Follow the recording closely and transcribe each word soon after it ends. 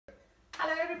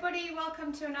Hello everybody,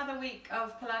 welcome to another week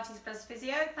of Pilates plus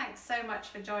Physio. Thanks so much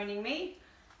for joining me.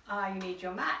 You need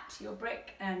your mat, your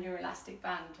brick and your elastic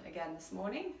band again this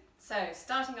morning. So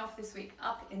starting off this week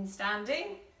up in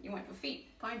standing, you want your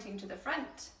feet pointing to the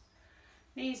front,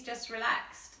 knees just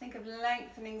relaxed. Think of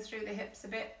lengthening through the hips a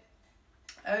bit,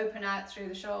 open out through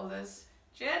the shoulders,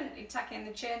 gently tuck in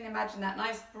the chin. Imagine that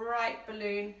nice bright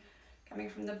balloon coming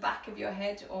from the back of your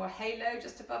head, or a halo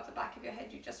just above the back of your head.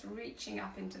 You're just reaching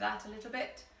up into that a little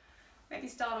bit. Maybe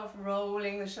start off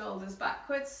rolling the shoulders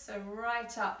backwards, so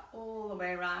right up all the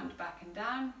way around, back and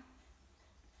down.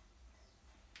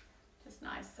 Just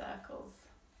nice circles.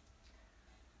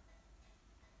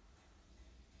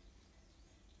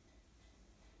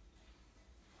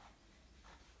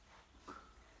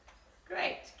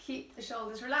 Great, keep the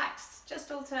shoulders relaxed, just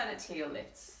alternate heel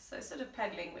lifts. So sort of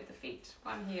pedaling with the feet,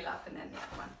 one heel up and then the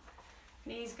other one.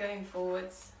 Knees going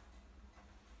forwards.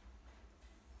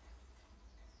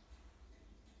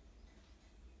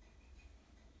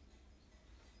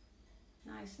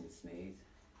 Nice and smooth.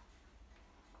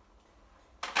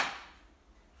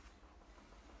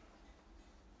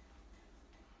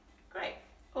 Great,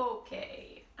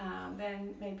 okay.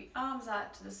 Then maybe arms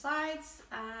out to the sides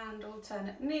and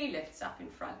alternate knee lifts up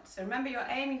in front. So remember, you're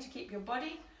aiming to keep your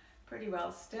body pretty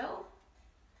well still,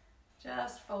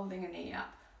 just folding a knee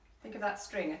up. Think of that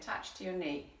string attached to your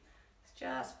knee. It's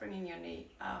just bringing your knee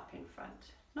up in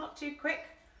front. Not too quick,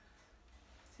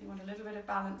 so you want a little bit of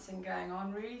balancing going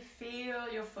on. Really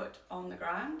feel your foot on the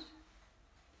ground.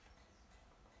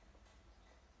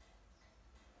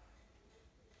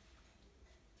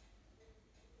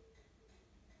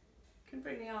 You can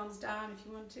bring the arms down if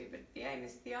you want to, but the aim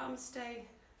is the arms stay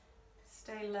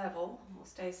level or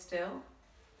stay still.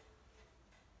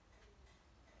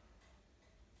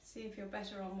 See if you're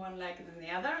better on one leg than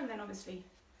the other, and then obviously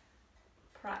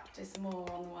practice more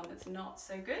on the one that's not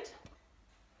so good.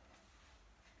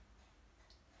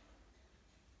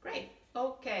 Great,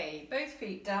 okay, both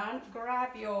feet down,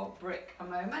 grab your brick a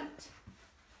moment.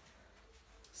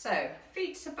 So,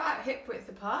 feet about hip width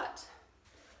apart,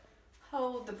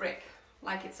 hold the brick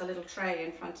like it's a little tray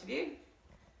in front of you.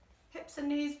 Hips and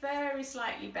knees very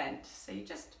slightly bent, so you're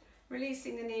just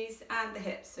releasing the knees and the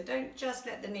hips, so don't just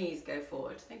let the knees go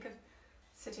forward. Think of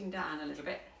sitting down a little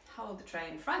bit. Hold the tray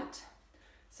in front.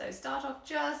 So start off,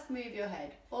 just move your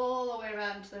head all the way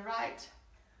around to the right,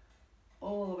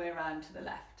 all the way around to the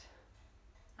left.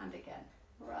 And again,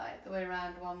 right the way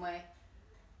around one way,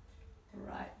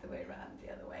 right the way around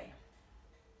the other way.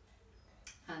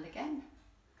 And again.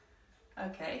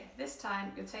 Okay, this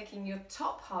time you're taking your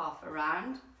top half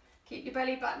around. Keep your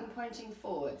belly button pointing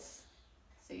forwards.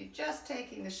 So you're just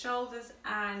taking the shoulders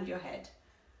and your head,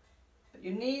 but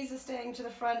your knees are staying to the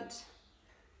front,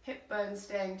 hip bones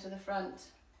staying to the front,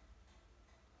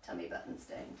 tummy button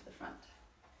staying to the front.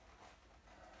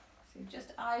 So you're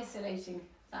just isolating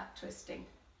that twisting.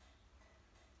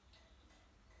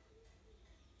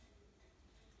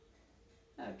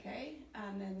 Okay,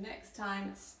 and then next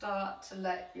time start to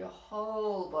let your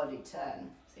whole body turn.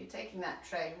 So you're taking that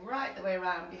tray right the way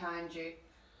around behind you,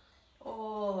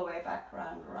 all the way back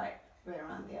around, right way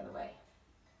around the other way.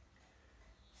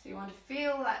 So you want to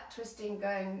feel that twisting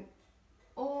going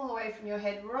all the way from your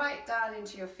head right down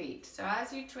into your feet. So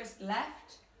as you twist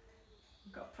left,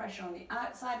 you've got pressure on the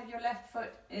outside of your left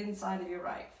foot, inside of your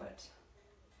right foot.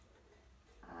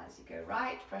 As you go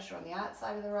right, pressure on the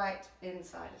outside of the right,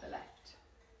 inside of the left.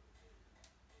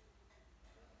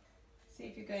 See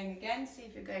if you're going again, see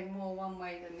if you're going more one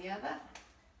way than the other.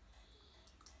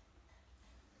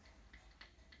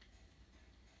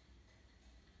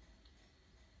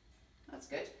 That's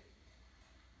good.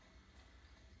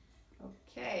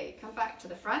 Okay, come back to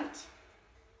the front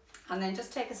and then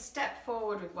just take a step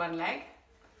forward with one leg.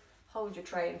 Hold your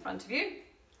tray in front of you,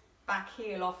 back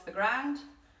heel off the ground.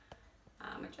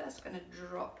 And we're just going to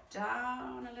drop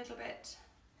down a little bit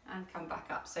and come back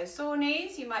up. So sore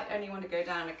knees, you might only want to go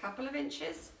down a couple of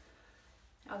inches.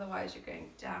 Otherwise you're going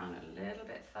down a little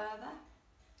bit further.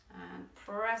 And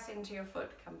press into your foot,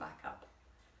 come back up.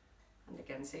 And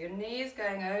again, so your knee is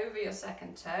going over your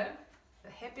second toe, the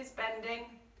hip is bending,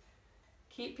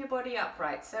 keep your body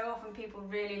upright. So often people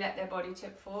really let their body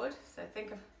tip forward, so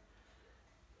think of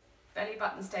belly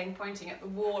button staying pointing at the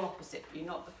wall opposite you,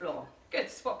 not the floor. Good,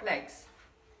 swap legs.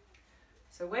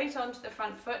 So weight onto the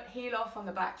front foot, heel off on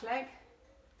the back leg,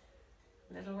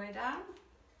 a little way down,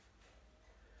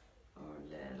 or a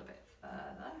little bit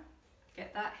further.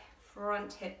 Get that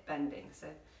front hip bending, so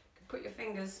you can put your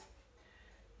fingers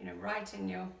right in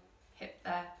your hip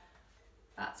there.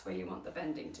 That's where you want the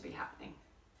bending to be happening.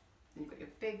 And you've got your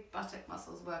big buttock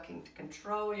muscles working to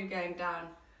control you going down,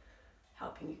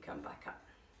 helping you come back up.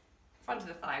 Front of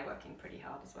the thigh working pretty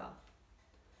hard as well.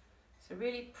 So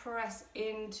really press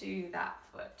into that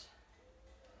foot.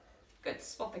 Good,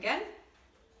 swap again.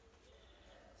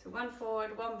 So one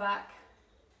forward, one back.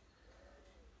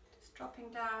 Just dropping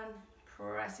down,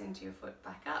 press into your foot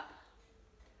back up.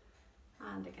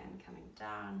 And again, coming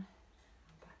down,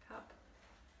 and back up.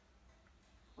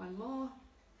 One more.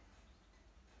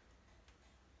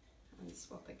 And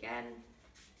swap again.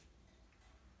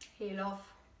 Heel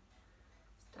off.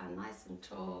 Stand nice and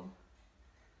tall.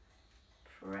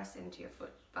 Press into your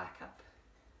foot back up.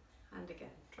 And again,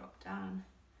 drop down,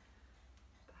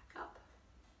 back up.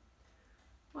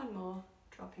 One more,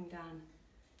 dropping down,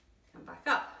 come back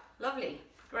up. Lovely,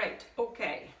 great,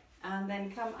 okay. And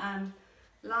then come and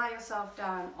lie yourself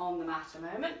down on the mat a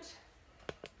moment.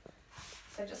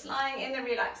 So just lying in the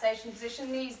relaxation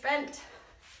position, knees bent,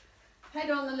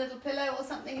 head on the little pillow or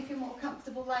something if you're more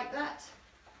comfortable like that.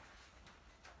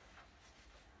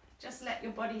 Just let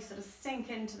your body sort of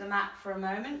sink into the mat for a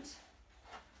moment.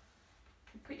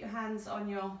 Put your hands on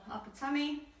your upper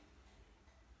tummy.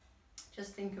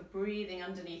 Just think of breathing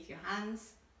underneath your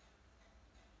hands.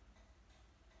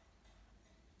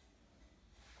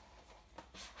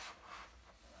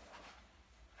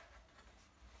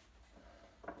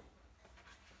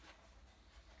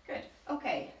 Good.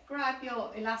 Okay, grab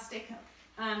your elastic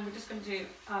and we're just going to do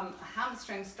a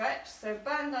hamstring stretch. So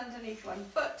bend underneath one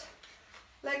foot,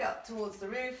 leg up towards the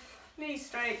roof, knees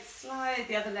straight, slide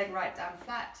the other leg right down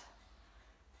flat,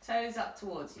 toes up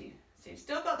towards you. So you've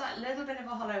still got that little bit of a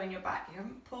hollow in your back. You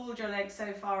haven't pulled your leg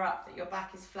so far up that your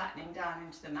back is flattening down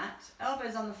into the mat.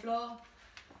 Elbows on the floor,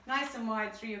 nice and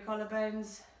wide through your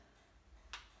collarbones.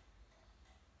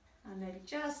 And maybe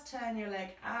just turn your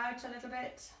leg out a little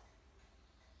bit.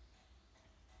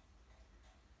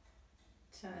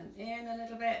 Turn in a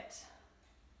little bit.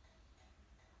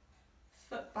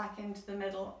 Foot back into the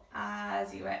middle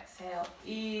as you exhale.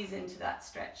 Ease into that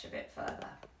stretch a bit further.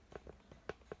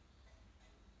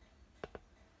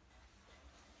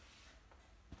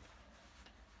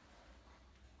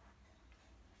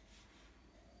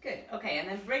 Good, okay, and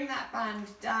then bring that band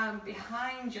down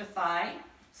behind your thigh.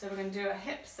 So we're going to do a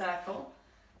hip circle.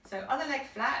 So other leg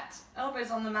flat, elbows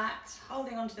on the mat,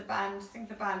 holding onto the band. Think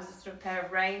the band is a sort of pair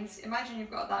of reins. Imagine you've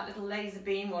got that little laser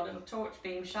beam or little torch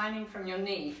beam shining from your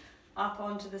knee up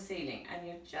onto the ceiling, and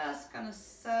you're just going to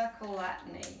circle that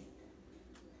knee.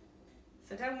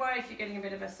 So don't worry if you're getting a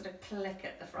bit of a sort of click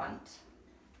at the front.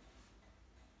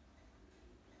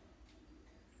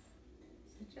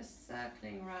 So just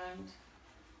circling round.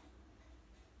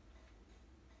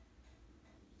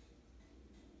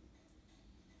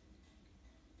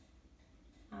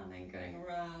 And then going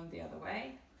around the other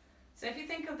way. So if you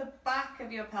think of the back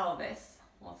of your pelvis,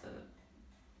 or sort of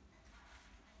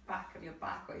back of your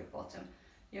back or your bottom,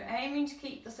 you're aiming to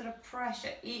keep the sort of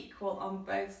pressure equal on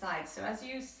both sides. So as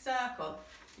you circle,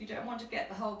 you don't want to get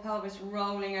the whole pelvis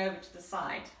rolling over to the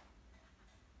side.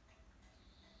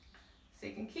 So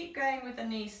you can keep going with the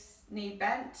knee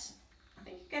bent. I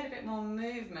think you get a bit more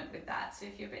movement with that. So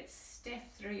if you're a bit stiff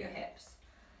through your hips,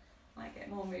 might get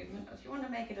more movement. If you want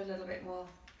to make it a little bit more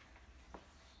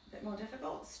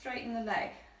difficult, straighten the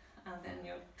leg, and then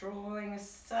you're drawing a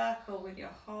circle with your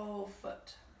whole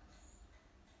foot.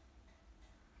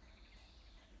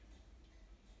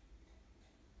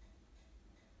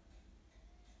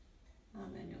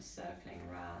 And then you're circling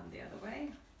around the other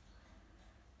way.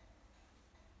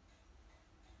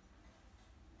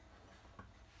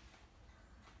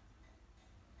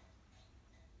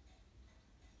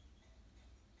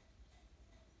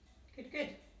 Good, good.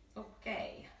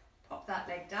 Okay, pop that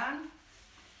leg down,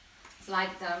 slide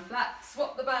it down flat,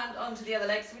 swap the band onto the other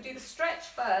leg. So we do the stretch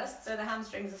first, so the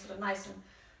hamstrings are sort of nice and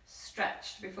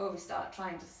stretched before we start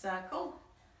trying to circle.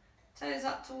 Toes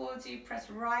up towards you, press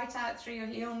right out through your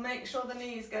heel. Make sure the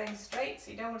knee is going straight,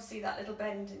 so you don't want to see that little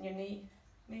bend in your knee.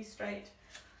 Knee straight.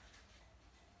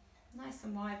 Nice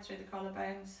and wide through the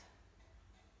collarbones.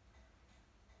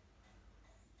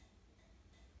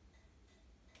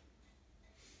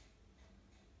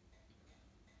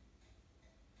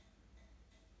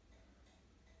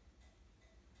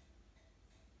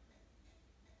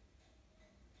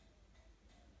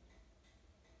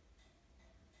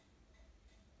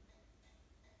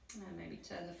 And maybe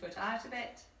turn the foot out a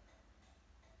bit.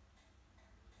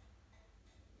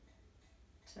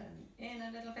 Turn in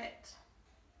a little bit.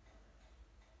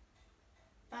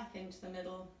 Back into the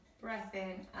middle. Breath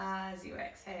in as you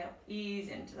exhale. Ease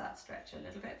into that stretch a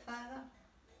little bit further.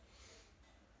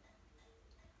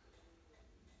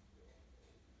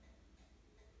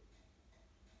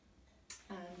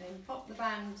 And then pop the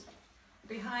band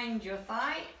behind your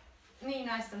thigh. knee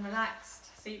nice and relaxed.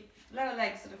 So lower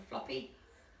leg sort of floppy,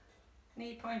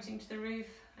 knee pointing to the roof,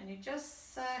 and you're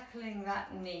just circling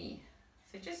that knee.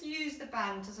 So just use the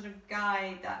band to sort of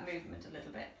guide that movement a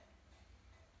little bit.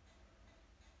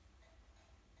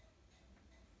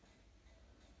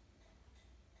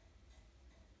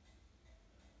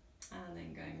 And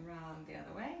then going round the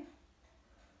other way.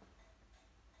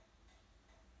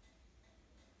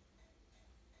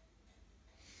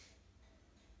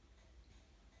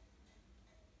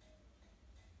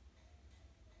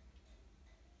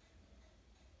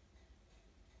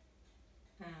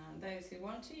 And those who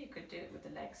want to, you could do it with the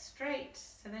legs straight.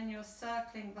 So then you're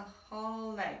circling the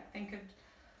whole leg. Think of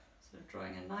sort of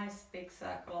drawing a nice big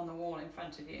circle on the wall in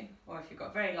front of you. Or if you've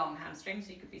got very long hamstrings,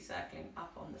 you could be circling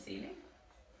up on the ceiling.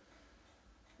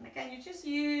 And again, you're just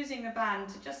using the band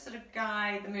to just sort of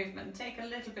guide the movement and take a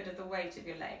little bit of the weight of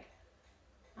your leg.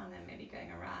 And then maybe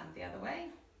going around the other way.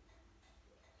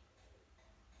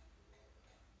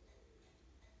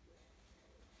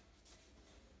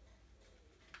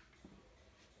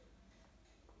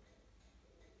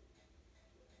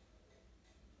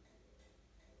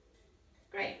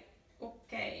 Great,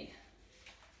 okay.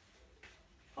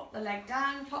 Pop the leg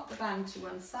down, pop the band to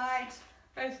one side,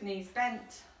 both knees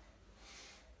bent.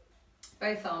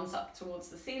 Both arms up towards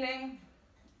the ceiling.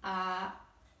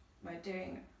 We're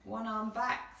doing one arm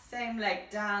back, same leg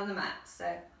down the mat.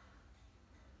 So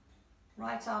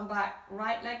right arm back,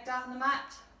 right leg down the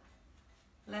mat.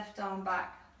 Left arm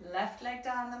back, left leg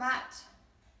down the mat.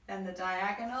 Then the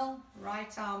diagonal,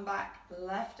 right arm back,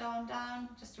 left arm down,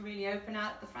 just to really open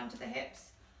out the front of the hips.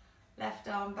 Left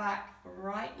arm back,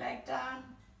 right leg down.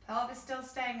 Pelvis still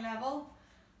staying level.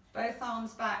 Both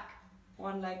arms back,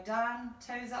 one leg down,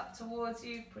 toes up towards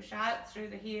you, push out through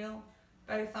the heel,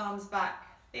 both arms back,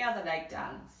 the other leg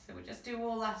down. So we'll just do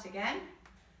all that again.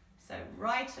 So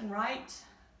right and right,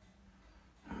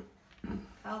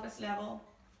 pelvis level,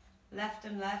 left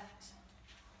and left,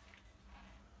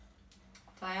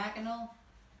 diagonal,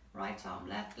 right arm,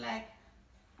 left leg,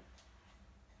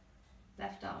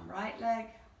 left arm, right leg,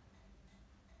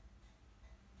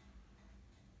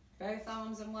 both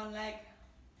arms and one leg,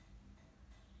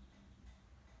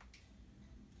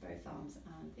 both arms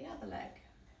and the other leg.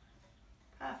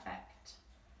 Perfect.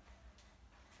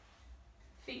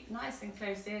 Feet nice and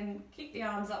close in. Keep the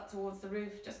arms up towards the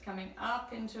roof, just coming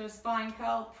up into a spine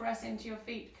curl. Press into your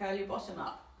feet, curl your bottom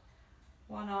up.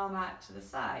 One arm out to the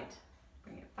side.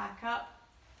 Bring it back up.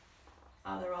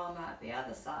 Other arm out the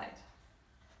other side.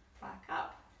 Back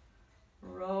up.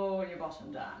 Roll your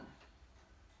bottom down.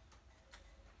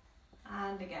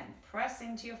 And again, press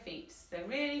into your feet. So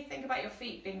really think about your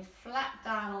feet being flat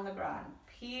down on the ground.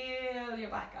 Peel your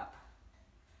back up.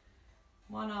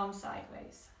 One arm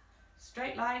sideways.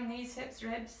 Straight line, knees, hips,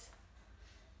 ribs.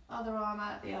 Other arm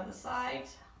out the other side.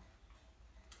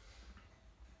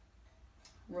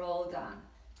 Roll down.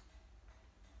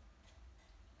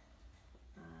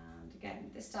 And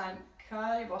again, this time,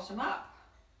 curl your bottom up.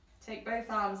 Take both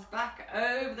arms back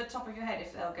over the top of your head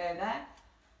if they'll go there.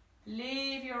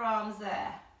 Leave your arms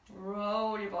there.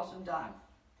 Roll your bottom down.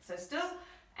 So still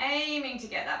aiming to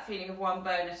get that feeling of one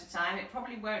bone at a time. It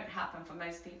probably won't happen for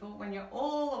most people. When you're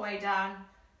all the way down,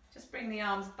 just bring the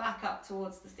arms back up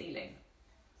towards the ceiling.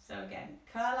 So again,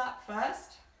 curl up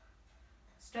first.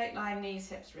 Straight line, knees,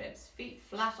 hips, ribs. Feet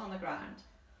flat on the ground.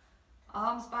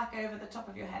 Arms back over the top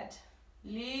of your head.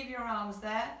 Leave your arms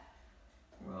there.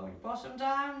 Roll your bottom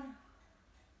down.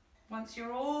 Once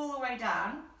you're all the way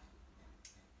down,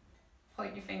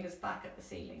 point your fingers back at the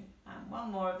ceiling. And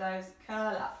one more of those,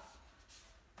 curl up.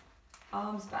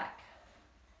 Arms back.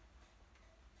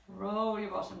 Roll your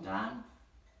bottom down.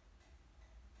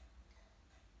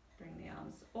 Bring the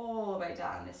arms all the way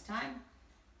down this time.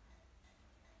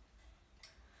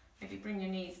 Maybe bring your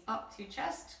knees up to your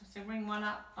chest. So bring one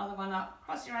up, other one up.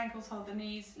 Cross your ankles, hold the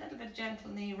knees. A little bit of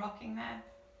gentle knee rocking there.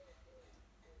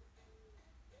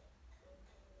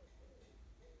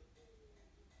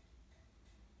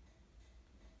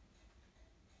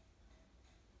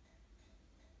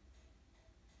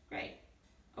 Great.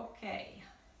 Okay.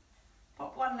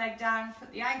 Pop one leg down,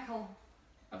 put the ankle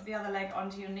of the other leg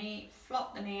onto your knee,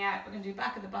 flop the knee out. We're going to do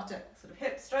back of the buttock, sort of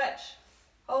hip stretch.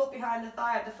 Hold behind the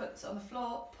thigh of the foot's on the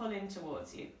floor, pull in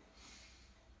towards you.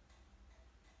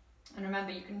 And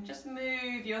remember, you can just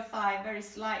move your thigh very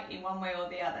slightly one way or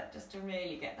the other, just to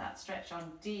really get that stretch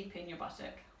on deep in your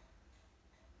buttock.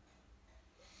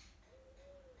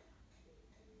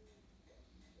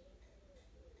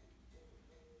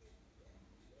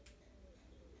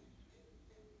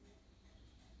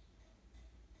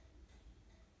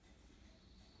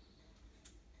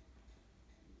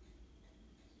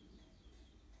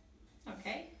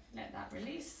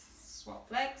 release, swap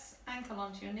legs, ankle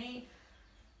onto your knee,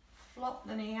 flop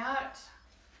the knee out,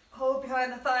 hold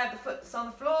behind the thigh of the foot that's on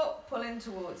the floor, pull in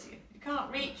towards you. If you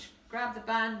can't reach, grab the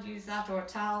band, use that or a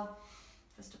towel,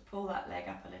 just to pull that leg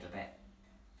up a little bit.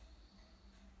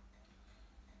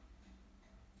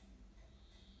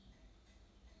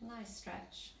 Nice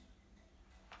stretch.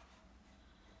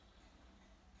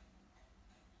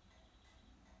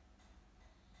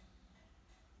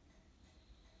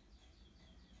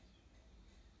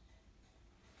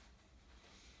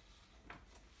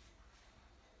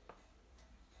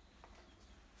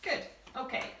 Good.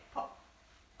 Okay, pop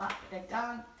that leg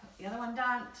down, put the other one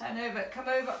down, turn over, come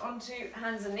over onto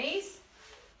hands and knees.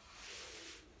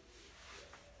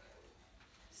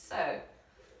 So,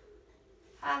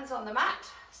 hands on the mat,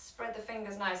 spread the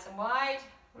fingers nice and wide,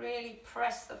 really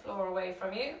press the floor away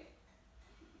from you.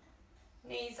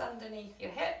 Knees underneath your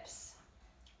hips,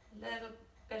 a little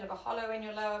bit of a hollow in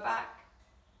your lower back,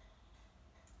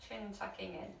 chin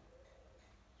tucking in.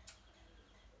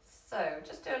 So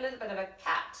just do a little bit of a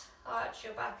cat, arch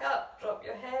your back up, drop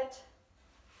your head,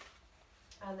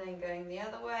 and then going the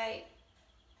other way,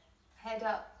 head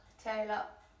up, tail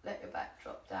up, let your back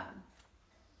drop down.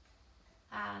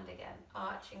 And again,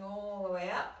 arching all the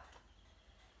way up,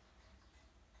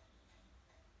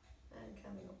 and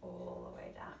coming all the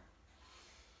way down.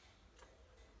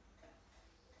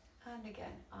 And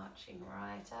again, arching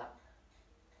right up,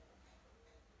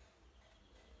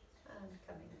 and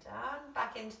coming down,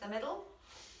 back into the middle.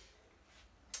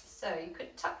 So you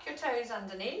could tuck your toes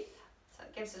underneath, so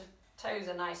it gives the toes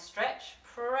a nice stretch.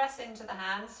 Press into the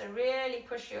hands, so really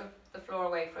push the floor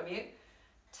away from you.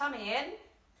 Tummy in,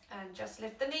 and just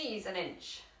lift the knees an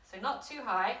inch. So not too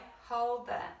high, hold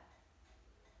there.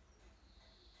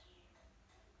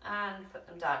 And put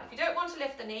them down. If you don't want to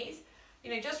lift the knees,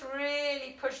 just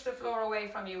really push the floor away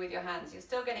from you with your hands. You're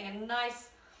still getting a nice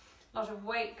lot of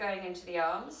weight going into the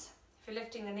arms. If you're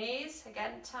lifting the knees,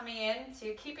 again, tummy in. So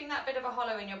you're keeping that bit of a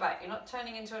hollow in your back. You're not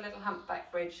turning into a little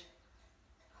humpback bridge.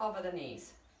 Hover the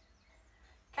knees.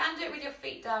 Can do it with your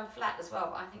feet down flat as well,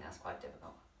 but I think that's quite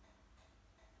difficult.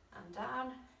 And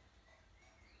down.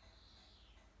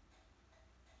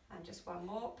 And just one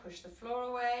more, push the floor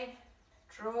away.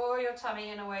 Draw your tummy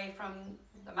in away from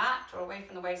the mat or away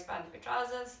from the waistband of your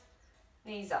trousers.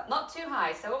 Knees up, not too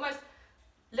high, so almost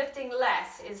lifting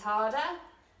less is harder.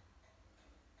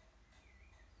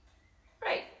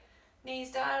 Great,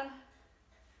 knees down,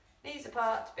 knees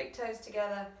apart, big toes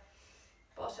together,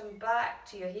 bottom back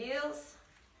to your heels.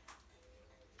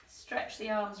 Stretch the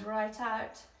arms right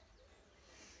out,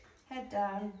 head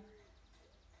down.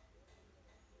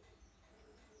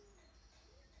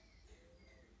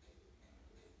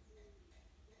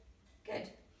 Good.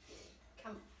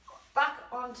 Come back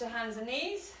onto hands and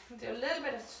knees. Do a little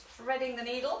bit of threading the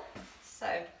needle. So,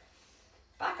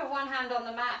 back of one hand on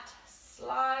the mat,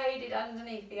 slide it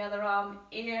underneath the other arm,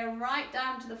 ear right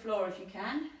down to the floor if you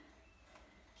can.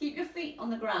 Keep your feet on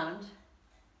the ground.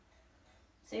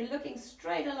 So you're looking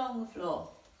straight along the floor.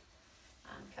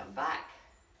 And come back.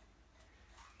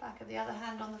 Back of the other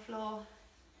hand on the floor.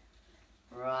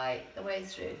 Right the way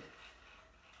through.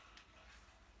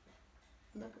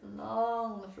 Look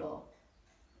along the floor.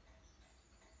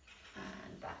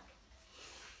 And back.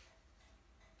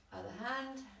 Other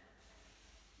hand.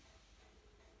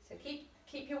 So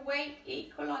keep your weight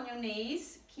equal on your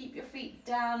knees. Keep your feet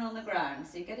down on the ground.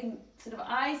 So you're getting sort of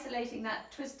isolating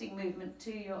that twisting movement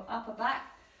to your upper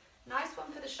back. Nice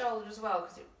one for the shoulder as well,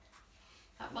 because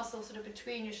that muscle sort of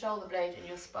between your shoulder blade and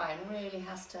your spine really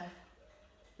has to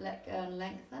let go and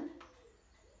lengthen.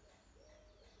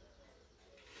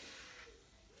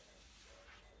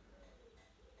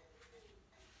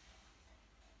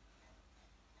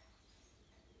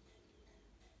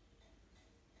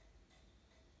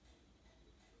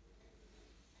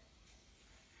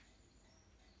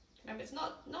 It's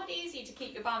not easy to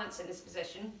keep your balance in this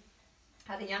position.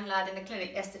 I had a young lad in the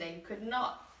clinic yesterday who could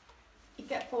not, he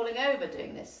kept falling over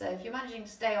doing this. So if you're managing to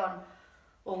stay on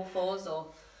all fours or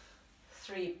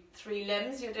three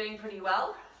limbs, you're doing pretty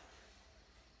well.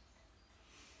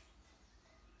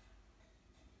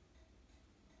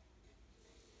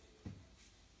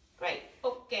 Great,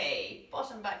 okay,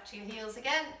 bottom back to your heels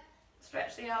again.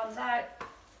 Stretch the arms out.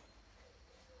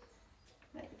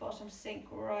 Make the bottom sink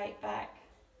right back.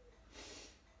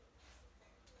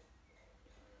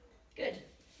 Good,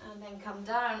 and then come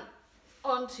down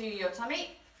onto your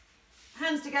tummy,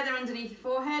 hands together underneath your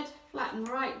forehead, flatten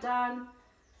right down,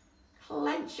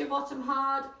 clench your bottom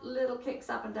hard, little kicks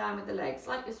up and down with the legs,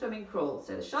 like your swimming crawl.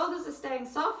 So the shoulders are staying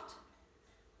soft,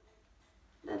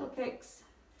 little kicks,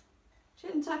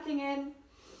 chin tucking in,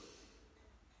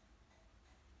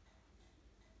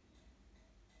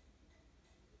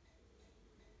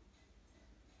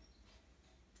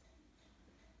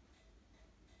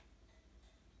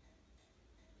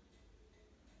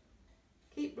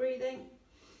 breathing.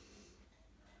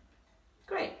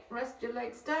 Great, rest your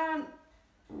legs down,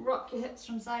 rock your hips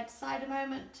from side to side a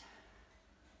moment.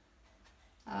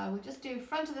 We'll just do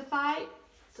front of the thigh,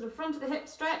 sort of front of the hip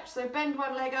stretch, so bend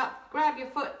one leg up, grab your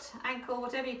foot, ankle,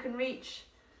 whatever you can reach,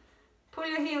 pull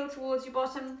your heel towards your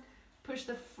bottom, push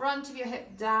the front of your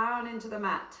hip down into the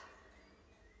mat.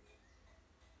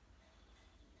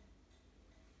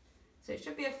 So it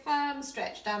should be a firm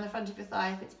stretch down the front of your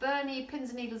thigh. If it's burny,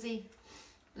 pins and needlesy,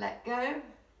 let go.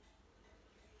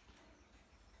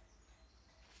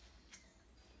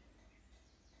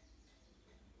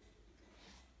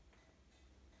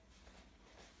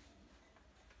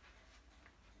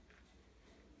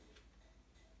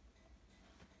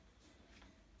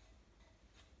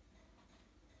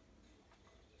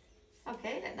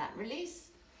 Okay, let that release.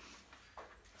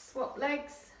 Swap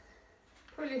legs,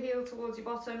 pull your heel towards your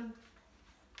bottom.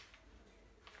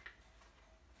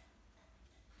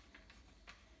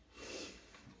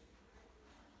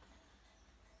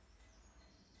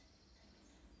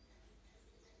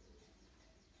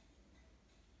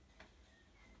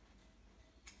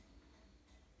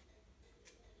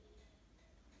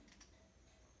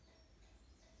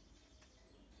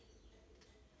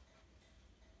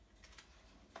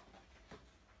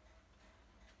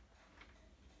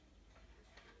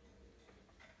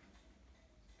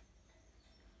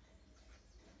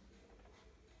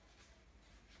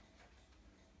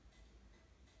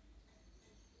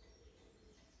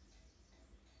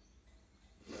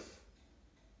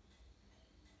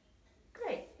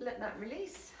 Let that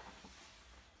release.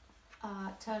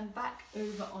 Turn back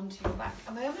over onto your back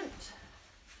a moment.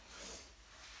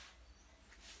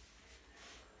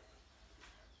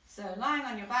 So lying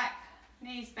on your back,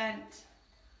 knees bent,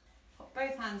 put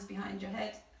both hands behind your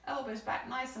head, elbows back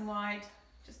nice and wide.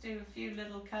 Just do a few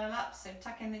little curl ups, so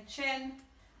tuck in the chin,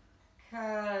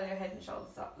 curl your head and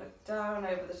shoulders up, look down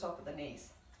over the top of the knees.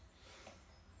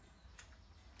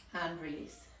 And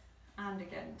release. And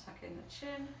again, tuck in the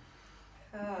chin.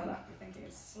 Curl up, you're thinking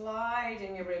of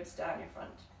sliding your ribs down your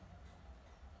front.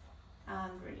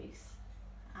 And release.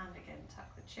 And again,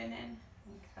 tuck the chin in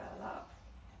and curl up.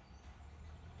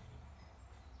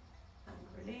 And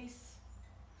release.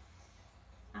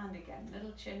 And again,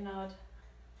 little chin nod.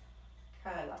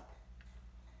 Curl up.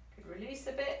 Could release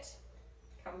a bit,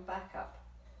 come back up.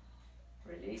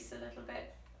 Release a little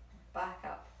bit, back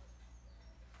up.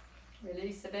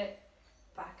 Release a bit,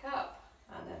 back up.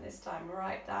 And then this time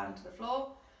right down to the floor.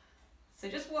 So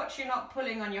just watch you're not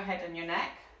pulling on your head and your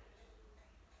neck.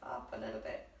 Up a little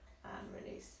bit and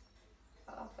release.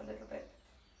 Up a little bit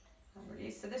and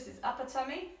release. So this is upper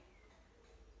tummy.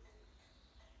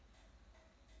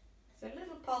 So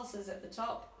little pulses at the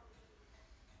top.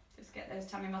 Just get those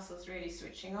tummy muscles really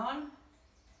switching on.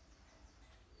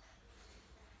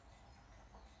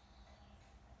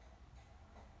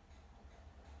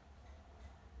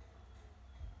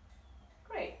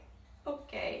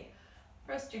 Okay,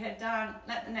 rest your head down,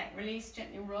 let the neck release,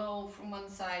 gently roll from one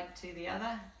side to the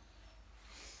other.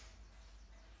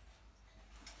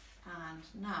 And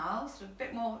now, sort of a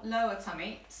bit more lower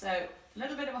tummy, so a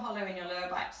little bit of a hollow in your lower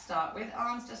back to start with,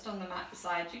 arms just on the mat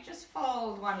beside you, just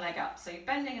fold one leg up, so you're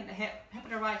bending at the hip, hip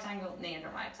at a right angle, knee at a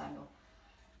right angle.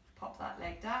 Pop that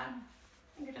leg down,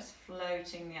 and you're just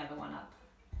floating the other one up.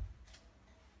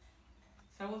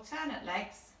 So alternate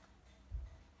legs.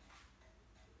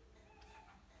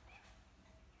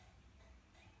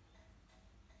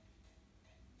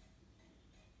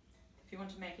 If you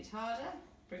want to make it harder,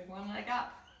 bring one leg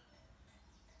up,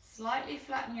 slightly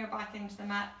flatten your back into the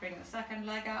mat, bring the second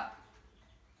leg up,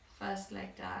 first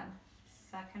leg down,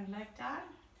 second leg down,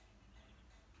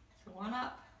 so one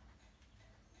up,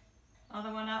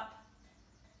 other one up,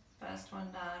 first one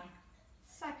down,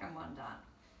 second one down,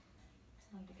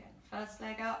 and again, first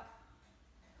leg up,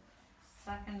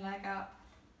 second leg up,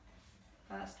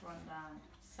 first one down,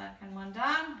 second one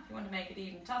down. If you want to make it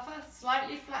even tougher,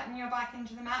 slightly flatten your back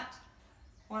into the mat,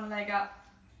 one leg up,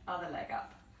 other leg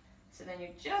up. So then you're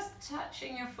just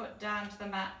touching your foot down to the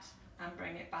mat and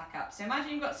bring it back up. So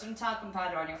imagine you've got some talcum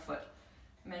powder on your foot,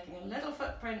 making a little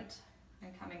footprint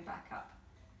and coming back up.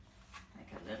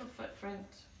 Make a little footprint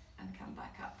and come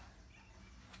back up.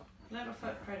 Little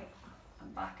footprint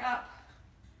and back up.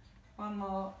 One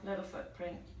more little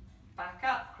footprint, back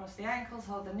up, cross the ankles,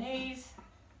 hold the knees,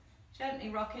 gently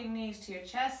rocking knees to your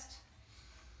chest.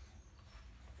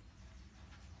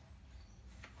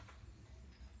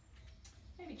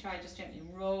 Maybe try just gently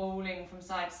rolling from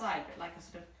side to side, but like a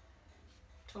sort of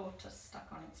tortoise stuck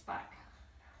on its back.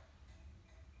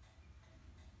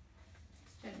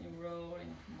 Just gently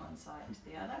rolling from one side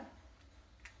to the other.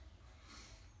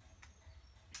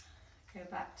 Go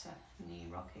back to knee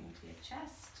rocking to your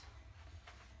chest.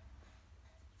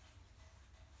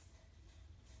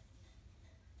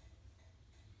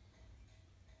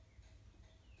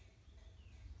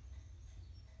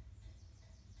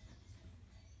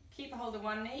 Keep a hold of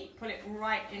one knee, pull it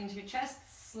right into your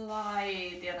chest,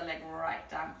 slide the other leg right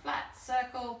down flat,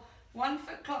 circle 1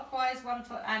 foot clockwise, 1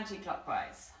 foot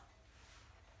anti-clockwise.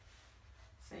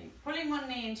 So you're pulling one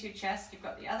knee into your chest, you've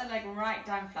got the other leg right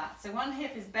down flat. So one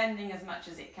hip is bending as much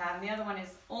as it can, the other one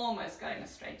is almost going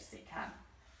as straight as it can.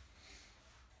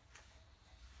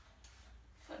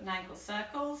 Foot and ankle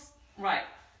circles. Right,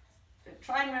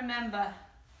 try and remember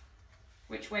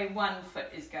which way one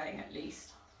foot is going at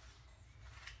least.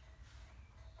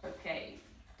 Okay,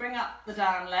 bring up the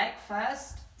down leg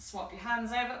first, swap your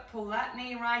hands over, pull that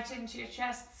knee right into your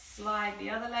chest, slide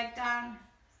the other leg down,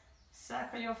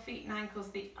 circle your feet and ankles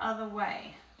the other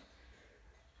way.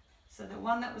 So the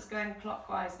one that was going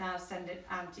clockwise, now send it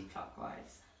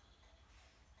anti-clockwise.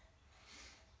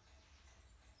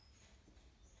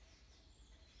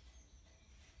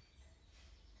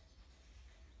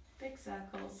 Big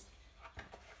circles.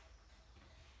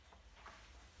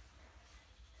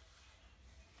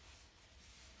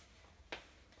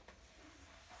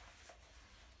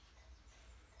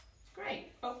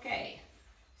 Great, okay.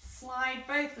 Slide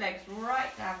both legs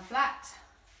right down flat.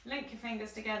 Link your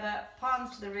fingers together,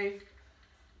 palms to the roof,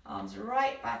 arms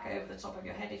right back over the top of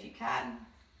your head if you can.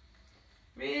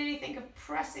 Really think of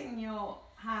pressing your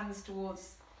hands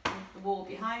towards the wall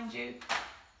behind you.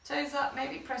 Toes up,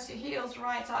 maybe press your heels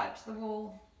right out to the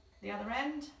wall, the other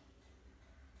end.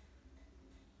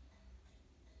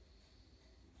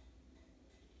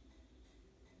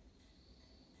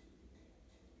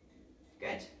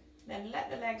 Good. Then let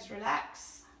the legs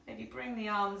relax. Maybe bring the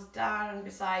arms down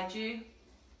beside you.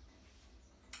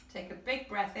 Take a big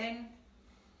breath in.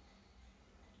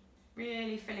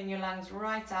 Really filling your lungs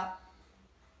right up.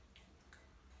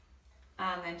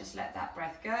 And then just let that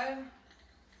breath go.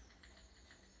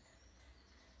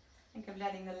 Think of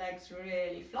letting the legs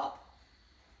really flop.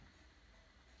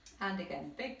 And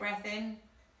again, big breath in.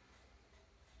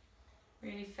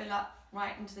 Really fill up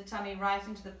right into the tummy, right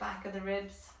into the back of the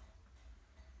ribs.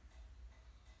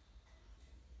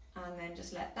 And then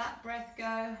just let that breath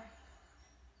go.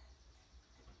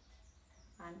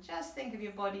 And just think of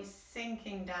your body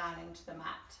sinking down into the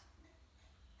mat.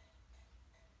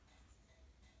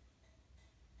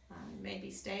 And maybe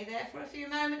stay there for a few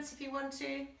moments if you want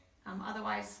to.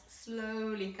 Otherwise,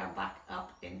 slowly come back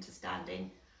up into standing.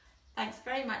 Thanks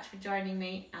very much for joining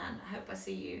me, and I hope I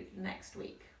see you next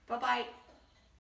week. Bye-bye.